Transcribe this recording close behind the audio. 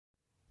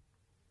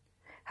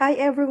Hi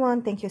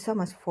everyone, thank you so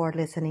much for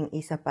listening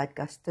Isa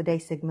podcast.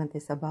 Today's segment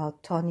is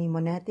about Tony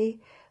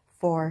Monnetti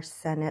for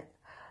Senate.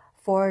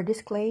 For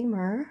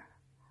disclaimer,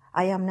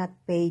 I am not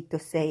paid to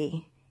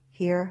say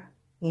here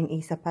in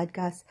Isa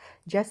podcast,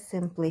 just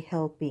simply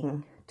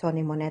helping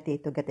Tony Monnetti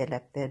to get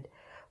elected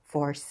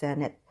for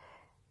Senate.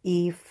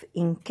 If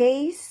in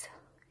case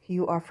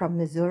you are from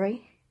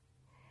Missouri,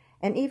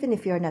 and even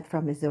if you're not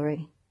from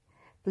Missouri,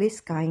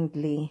 please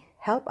kindly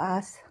help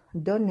us,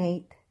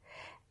 donate,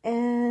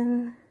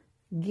 and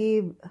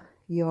give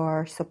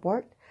your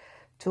support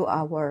to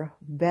our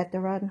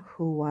veteran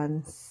who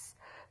wants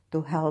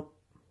to help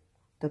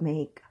to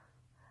make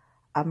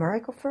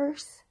America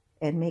first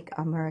and make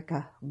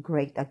America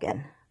great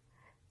again.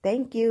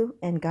 Thank you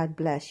and God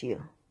bless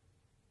you.